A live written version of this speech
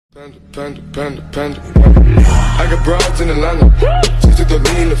Panda. I got broads in Atlanta. Just to throw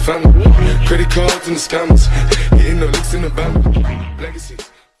me in the family. Credit cards and the scammers. Getting no licks in the band.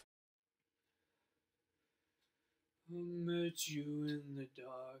 Legacies. I met you in the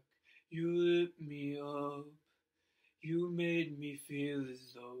dark. You lit me up. You made me feel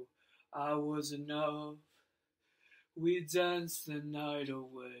as though I was enough. We danced the night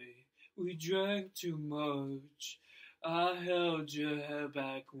away. We drank too much. I held your hair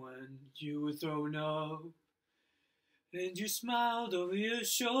back when you were thrown up. And you smiled over your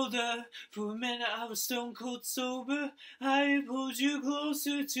shoulder. For a minute I was stone cold sober. I pulled you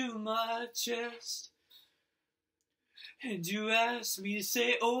closer to my chest. And you asked me to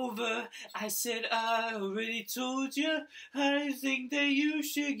stay over. I said I already told you. I think that you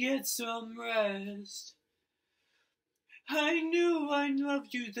should get some rest. I knew I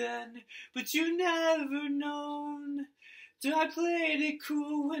loved you then, but you never known that I played it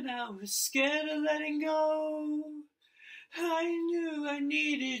cool when I was scared of letting go. I knew I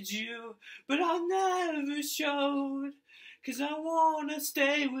needed you, but I never showed, 'cause I wanna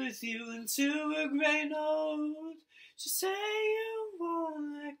stay with you until we're grown old. Just say you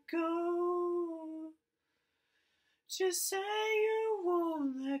won't let go. Just say you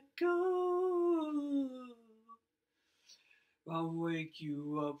won't let go. I'll wake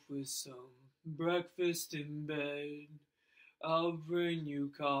you up with some breakfast in bed. I'll bring you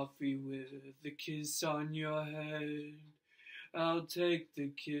coffee with the kiss on your head. I'll take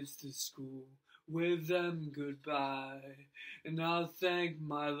the kids to school, wave them goodbye, and I'll thank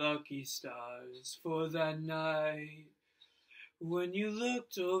my lucky stars for that night. When you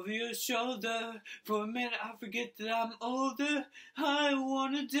looked over your shoulder, for a minute I forget that I'm older. I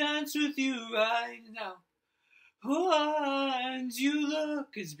wanna dance with you right now. Oh, and you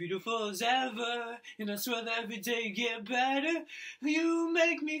look as beautiful as ever, and I swear that every day you get better. You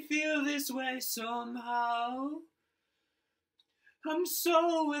make me feel this way somehow. I'm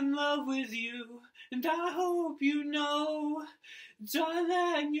so in love with you, and I hope you know,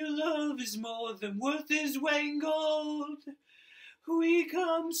 darling, your love is more than worth its weight in gold. We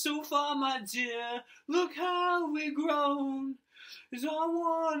come so far, my dear, look how we've grown. 'Cause I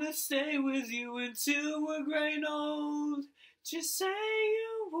wanna stay with you until we're grown old. Just say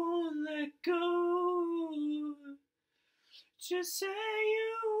you won't let go. Just say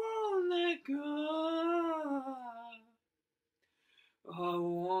you won't let go. I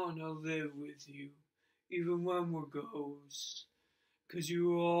wanna live with you, even when we're ghosts. 'Cause you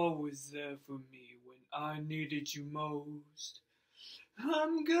were always there for me when I needed you most.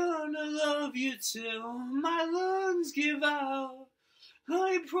 I'm gonna love you till my lungs give out.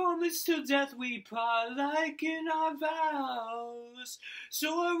 I promise till death we part, like in our vows.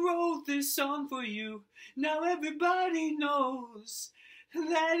 So I wrote this song for you, now everybody knows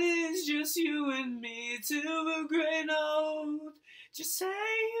that it's just you and me till we're grown old. Just say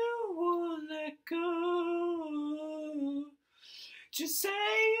you won't let go. Just say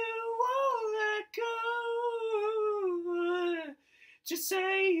you won't let go. Just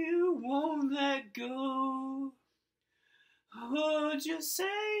say you won't let go. Oh, just say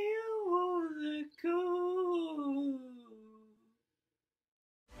you